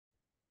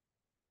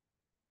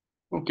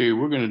Okay,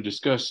 we're going to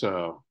discuss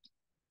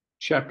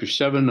Chapter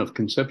 7 of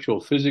Conceptual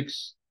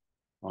Physics.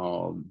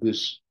 The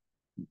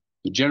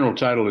general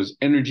title is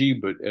Energy,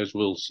 but as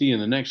we'll see in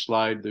the next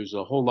slide, there's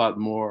a whole lot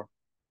more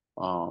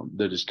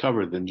that is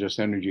covered than just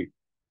energy.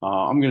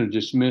 I'm going to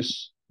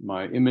dismiss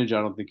my image.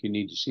 I don't think you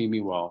need to see me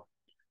while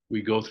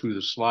we go through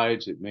the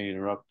slides. It may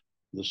interrupt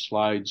the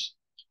slides.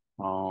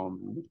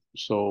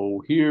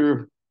 So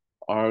here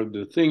are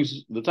the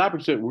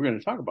topics that we're going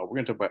to talk about.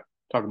 We're going to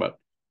talk about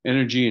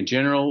energy in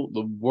general,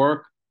 the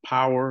work,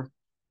 power,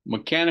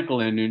 mechanical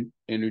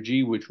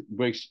energy, which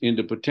breaks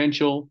into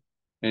potential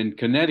and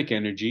kinetic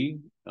energy,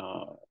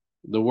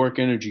 the work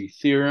energy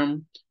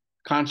theorem,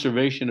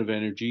 conservation of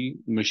energy,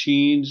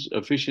 machines,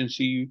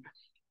 efficiency,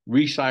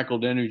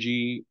 recycled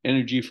energy,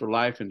 energy for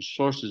life, and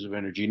sources of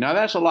energy. Now,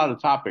 that's a lot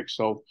of topics.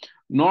 So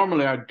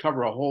normally I'd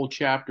cover a whole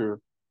chapter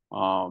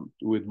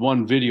with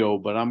one video,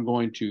 but I'm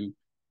going to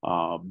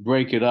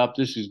break it up.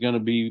 This is going to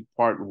be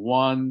part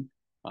one,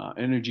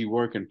 energy,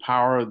 work, and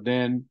power.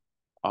 Then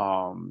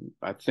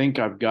I think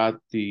I've got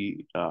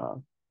the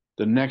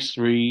next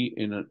three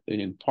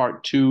in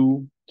part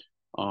two,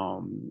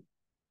 and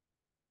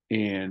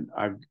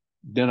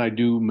I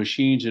do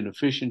machines and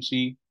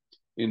efficiency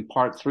in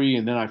part three,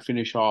 and then I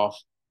finish off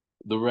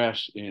the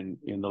rest in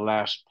the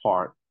last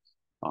part.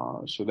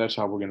 So that's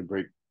how we're going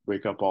to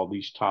break up all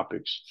these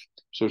topics.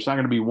 So it's not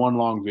going to be one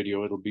long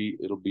video. It'll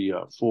be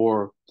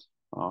four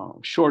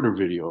shorter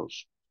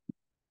videos.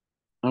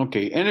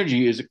 Okay,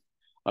 energy is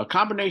a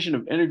combination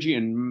of energy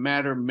and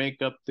matter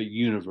make up the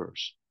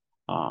universe.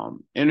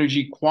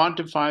 Energy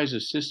quantifies a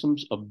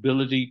system's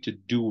ability to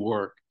do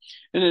work,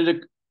 and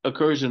it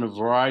occurs in a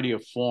variety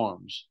of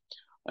forms.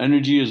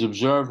 Energy is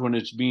observed when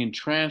it's being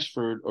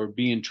transferred or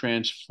being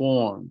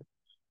transformed.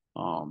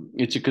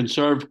 It's a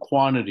conserved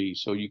quantity,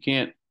 so you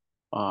can't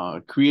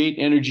create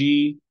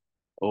energy,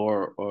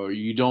 or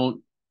you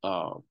don't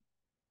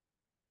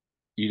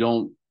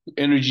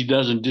energy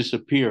doesn't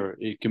disappear.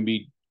 It can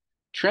be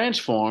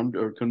transformed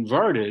or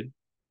converted,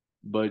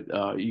 but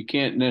you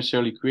can't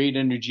necessarily create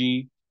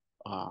energy,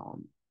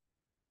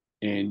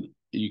 and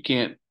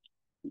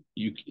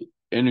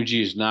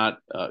energy is not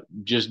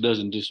just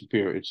doesn't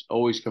disappear. It's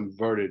always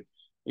converted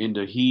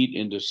into heat,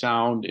 into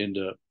sound,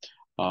 into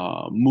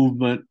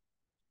movement.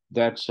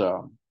 That's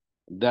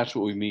what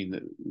we mean.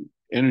 That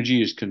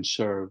energy is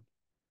conserved.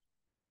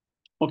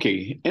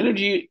 Okay,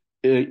 energy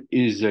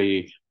is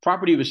a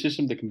property of a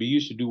system that can be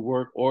used to do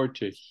work or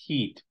to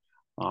heat.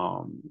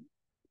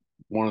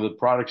 One of the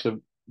products of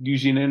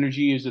using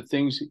energy is that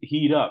things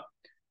heat up.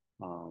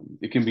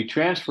 It can be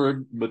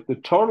transferred, but the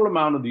total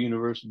amount of the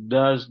universe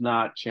does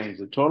not change.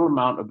 The total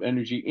amount of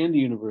energy in the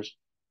universe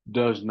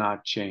does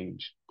not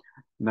change.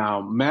 Now,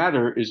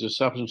 matter is a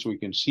substance we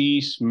can see,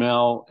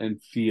 smell,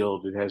 and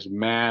feel. It has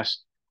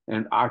mass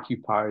and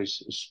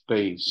occupies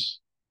space.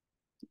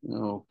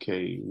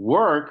 Okay,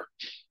 work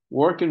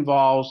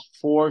involves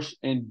force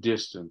and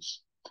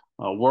distance.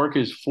 Work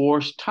is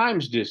force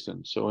times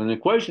distance. So in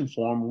equation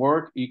form,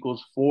 work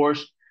equals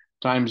force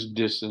times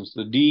distance.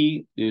 The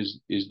d is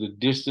the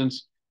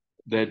distance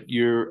that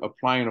you're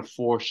applying a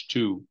force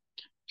to.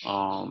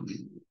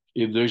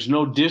 If there's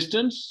no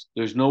distance,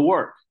 there's no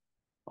work.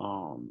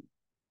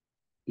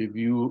 If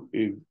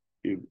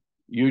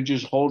you're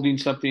just holding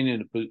something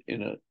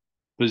in a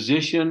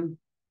position,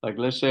 like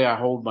let's say I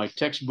hold my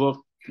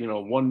textbook,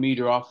 1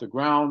 meter off the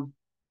ground,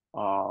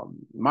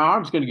 my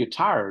arm's going to get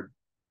tired.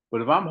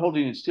 But if I'm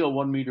holding it still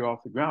 1 meter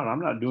off the ground, I'm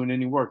not doing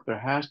any work. There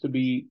has to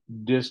be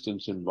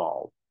distance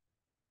involved.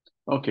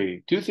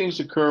 Okay, two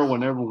things occur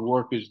whenever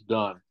work is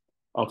done.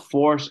 A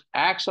force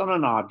acts on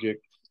an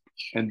object,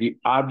 and the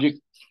object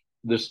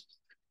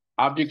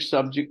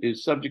subject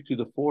is subject to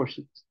the force.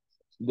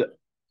 The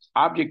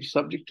object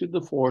subject to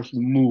the force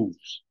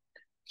moves.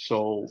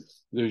 So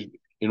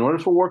in order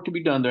for work to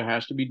be done, there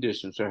has to be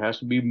distance. There has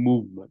to be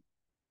movement.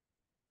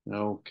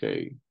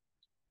 Okay.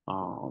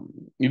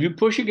 If you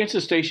push against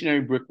a stationary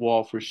brick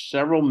wall for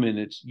several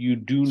minutes, you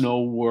do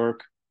no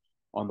work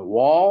on the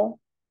wall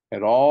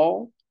at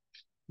all,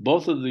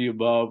 both of the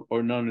above,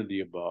 or none of the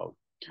above.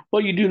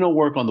 Well, you do no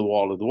work on the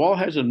wall. If the wall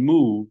hasn't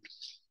moved,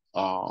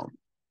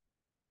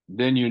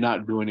 then you're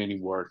not doing any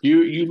work.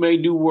 You may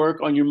do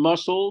work on your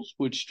muscles,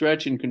 which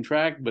stretch and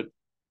contract, but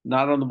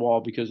not on the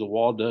wall, because the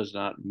wall does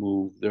not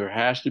move. There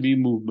has to be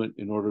movement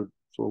in order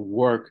for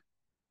work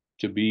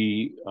to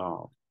be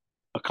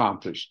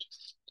accomplished.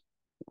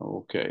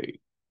 Okay.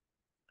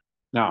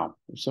 Now,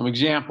 some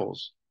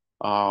examples.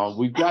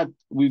 We've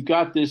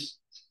got this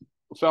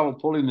fellow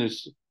pulling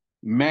this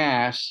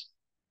mass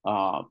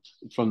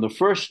from the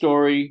first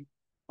story,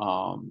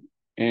 and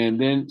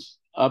then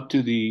up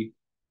to the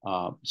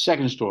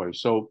second story.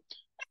 So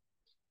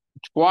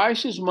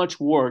twice as much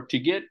work to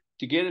get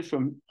it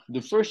from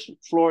the first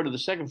floor to the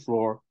second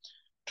floor.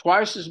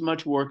 Twice as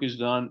much work is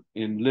done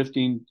in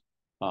lifting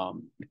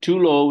two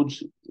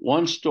loads,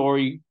 1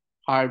 story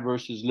high,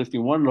 versus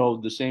lifting 1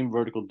 load the same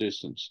vertical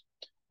distance.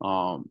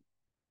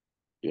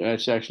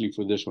 That's actually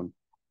for this one.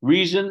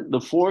 Reason: the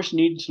force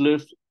needed to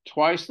lift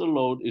twice the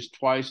load is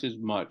twice as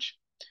much.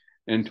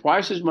 And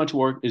twice as much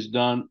work is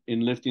done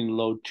in lifting the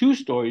load 2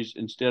 stories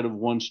instead of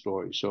 1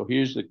 story. So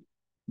here's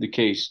the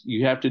case.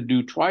 You have to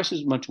do twice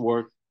as much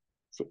work.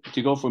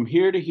 To go from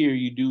here to here,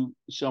 you do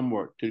some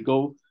work. To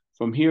go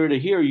from here to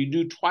here, you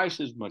do twice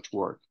as much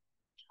work.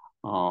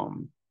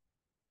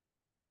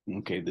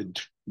 Okay,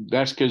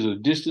 that's because the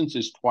distance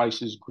is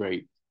twice as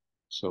great.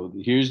 So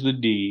here's the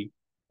D.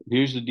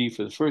 Here's the D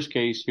for the first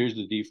case. Here's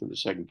the D for the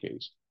second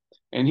case.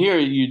 And here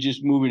you're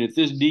just moving at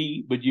this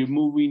D, but you're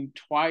moving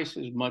twice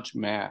as much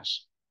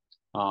mass.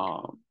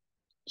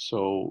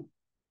 So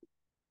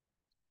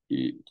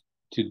to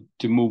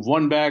move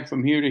 1 bag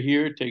from here to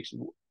here takes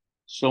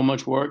so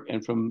much work,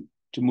 and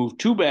to move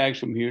 2 bags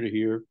from here to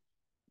here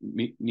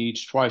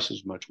needs twice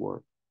as much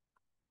work.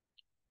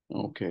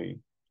 Okay.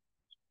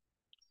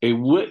 A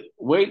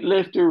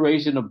weightlifter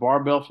raising a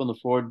barbell from the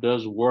floor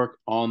does work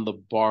on the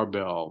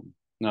barbell.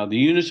 Now, the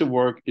units of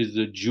work is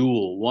the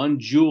joule. 1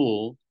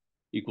 joule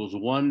equals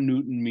 1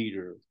 Newton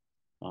meter.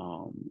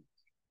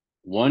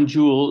 1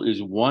 joule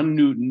is 1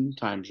 Newton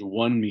times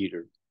 1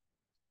 meter.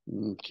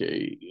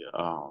 Okay.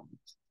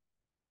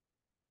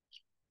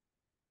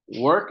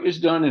 Work is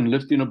done in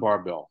lifting a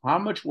barbell. How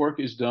much work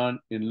is done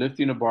in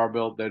lifting a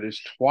barbell that is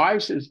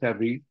twice as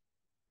heavy,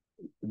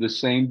 the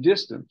same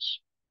distance?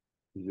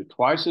 Is it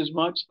twice as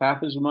much,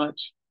 half as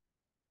much?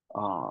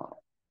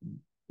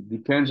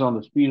 Depends on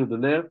the speed of the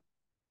lift.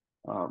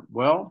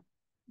 Well,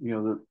 you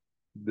know,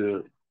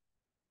 the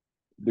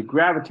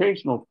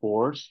gravitational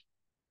force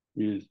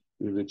is,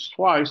 if it's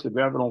twice, the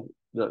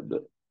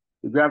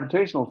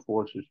gravitational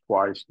force is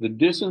twice. The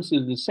distance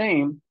is the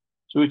same,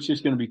 so it's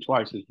just going to be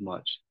twice as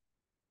much.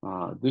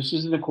 This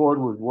is in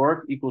accord with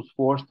work equals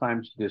force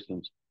times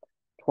distance.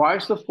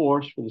 Twice the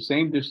force for the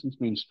same distance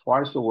means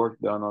twice the work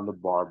done on the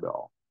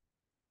barbell.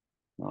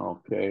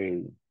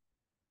 Okay.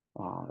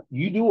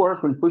 You do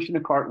work when pushing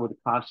a cart with a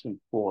constant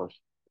force.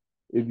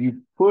 If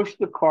you push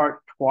the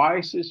cart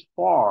twice as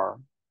far,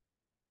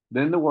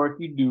 then the work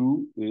you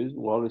do is,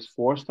 well, it's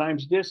force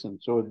times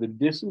distance. So if the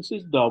distance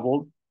is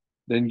doubled,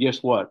 then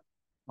guess what?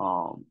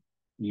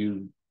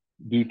 You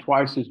do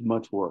twice as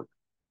much work.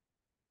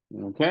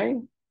 Okay?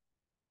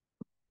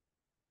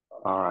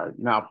 All right.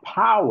 Now,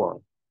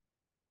 power.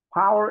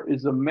 Power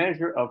is a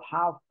measure of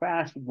how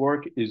fast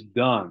work is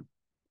done.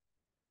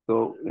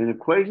 So in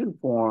equation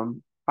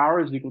form, power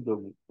is equal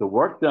to the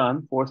work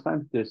done, force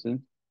times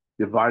distance,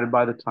 divided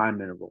by the time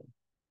interval.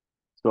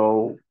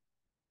 So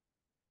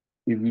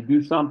if you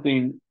do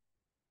something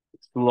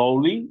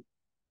slowly,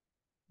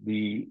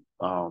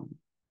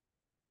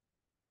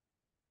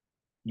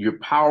 your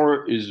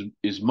power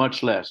is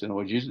much less. In other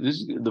words,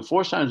 the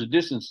force times the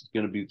distance is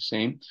going to be the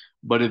same.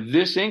 But if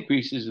this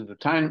increases, if the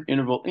time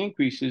interval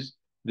increases,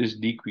 this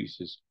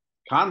decreases.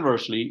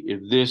 Conversely,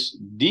 if this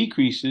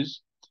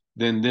decreases,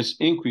 then this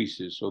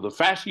increases. So the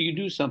faster you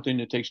do something,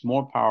 it takes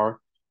more power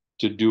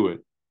to do it.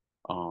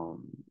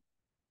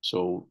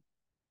 So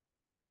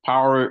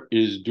power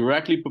is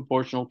directly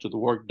proportional to the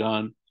work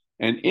done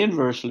and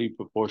inversely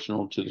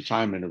proportional to the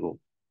time interval.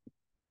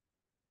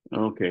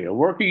 Okay, a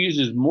worker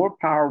uses more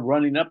power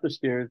running up the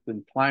stairs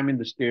than climbing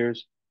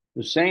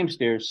the same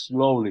stairs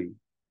slowly.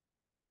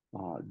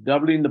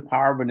 Doubling the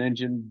power of an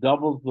engine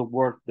doubles the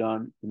work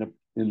done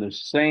in the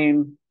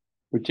same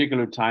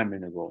particular time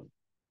interval.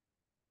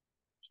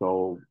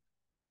 So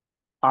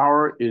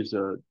power is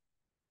the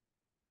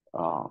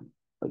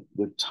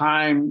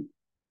time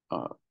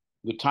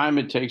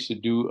it takes to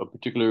do a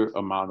particular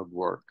amount of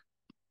work.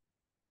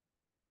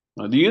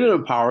 The unit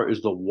of power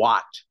is the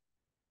watt.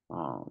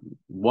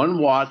 1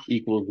 watt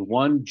equals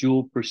 1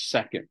 joule per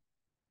second.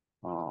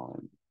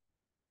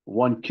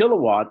 1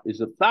 kilowatt is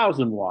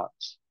 1,000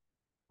 watts.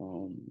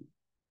 The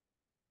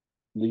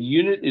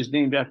unit is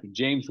named after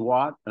James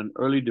Watt, an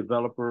early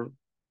developer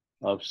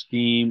of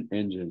steam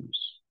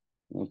engines.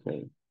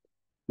 Okay.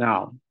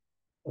 Now,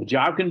 a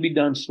job can be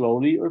done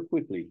slowly or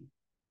quickly.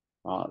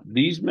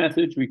 These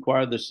methods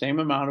require the same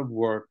amount of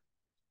work,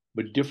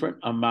 but different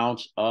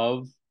amounts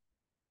of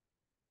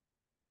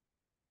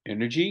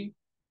energy,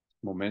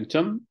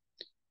 momentum,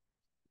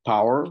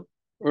 power,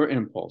 or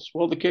impulse.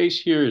 Well, the case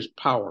here is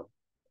power.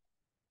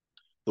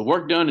 The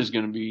work done is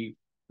going to be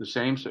the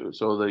same,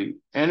 so the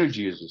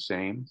energy is the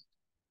same.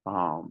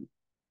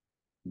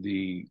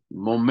 The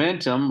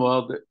momentum,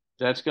 well,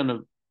 that's going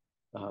to,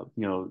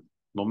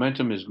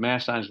 momentum is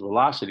mass times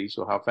velocity,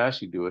 so how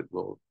fast you do it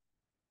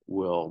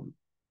will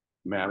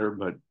matter.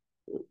 But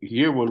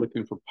here we're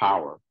looking for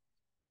power.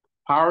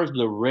 Power is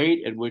the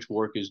rate at which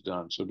work is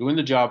done. So doing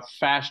the job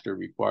faster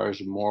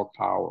requires more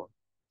power.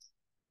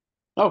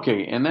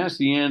 Okay, and that's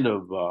the end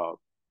of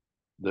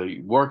the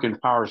work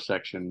and power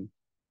section.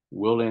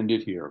 We'll end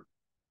it here.